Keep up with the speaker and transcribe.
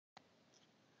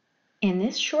In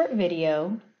this short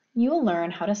video, you will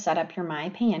learn how to set up your My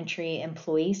Payentry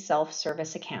employee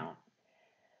self-service account.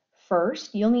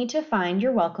 First, you'll need to find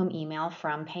your welcome email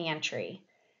from Payentry.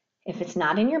 If it's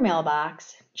not in your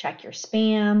mailbox, check your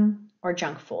spam or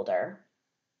junk folder.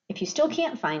 If you still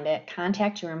can't find it,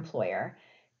 contact your employer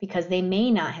because they may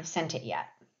not have sent it yet.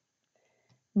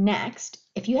 Next,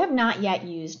 if you have not yet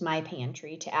used My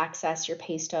Payentry to access your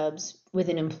pay stubs with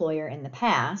an employer in the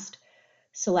past,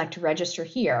 select Register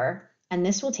Here, and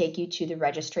this will take you to the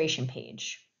registration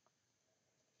page.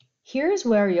 Here's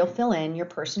where you'll fill in your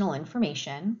personal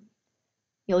information.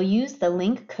 You'll use the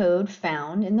link code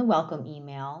found in the welcome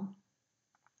email.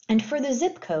 And for the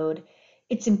zip code,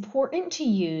 it's important to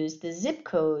use the zip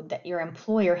code that your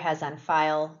employer has on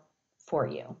file for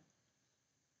you.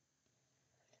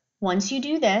 Once you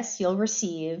do this, you'll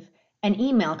receive an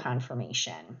email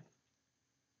confirmation.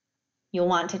 You'll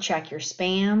want to check your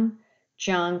spam,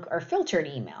 junk, or filtered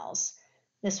emails.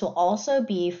 This will also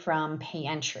be from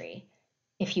Payentry.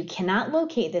 If you cannot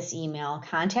locate this email,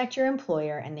 contact your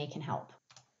employer and they can help.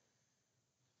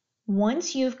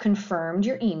 Once you've confirmed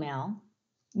your email,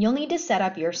 you'll need to set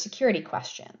up your security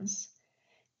questions.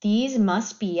 These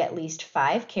must be at least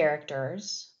 5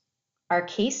 characters, are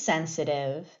case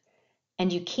sensitive,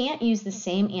 and you can't use the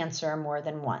same answer more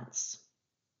than once.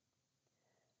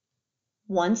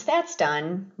 Once that's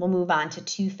done, we'll move on to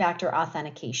two-factor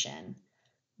authentication.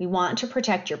 We want to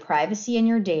protect your privacy and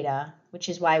your data, which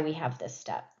is why we have this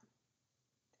step.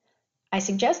 I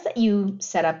suggest that you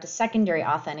set up the secondary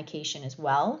authentication as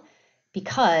well,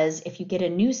 because if you get a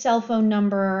new cell phone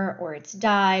number or it's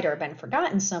died or been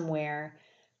forgotten somewhere,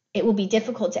 it will be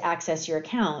difficult to access your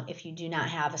account if you do not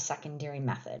have a secondary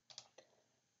method.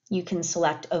 You can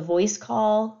select a voice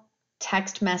call,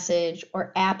 text message,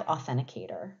 or app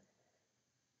authenticator.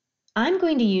 I'm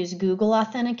going to use Google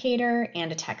Authenticator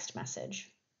and a text message.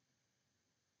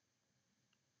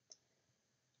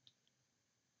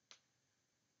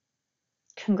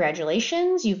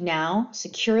 Congratulations, you've now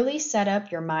securely set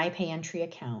up your My Payentry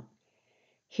account.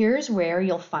 Here's where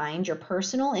you'll find your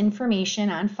personal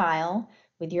information on file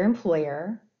with your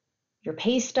employer, your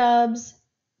pay stubs,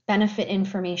 benefit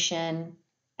information,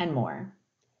 and more.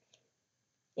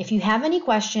 If you have any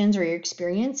questions or you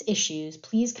experience issues,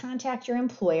 please contact your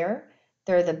employer.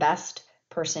 They're the best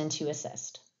person to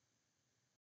assist.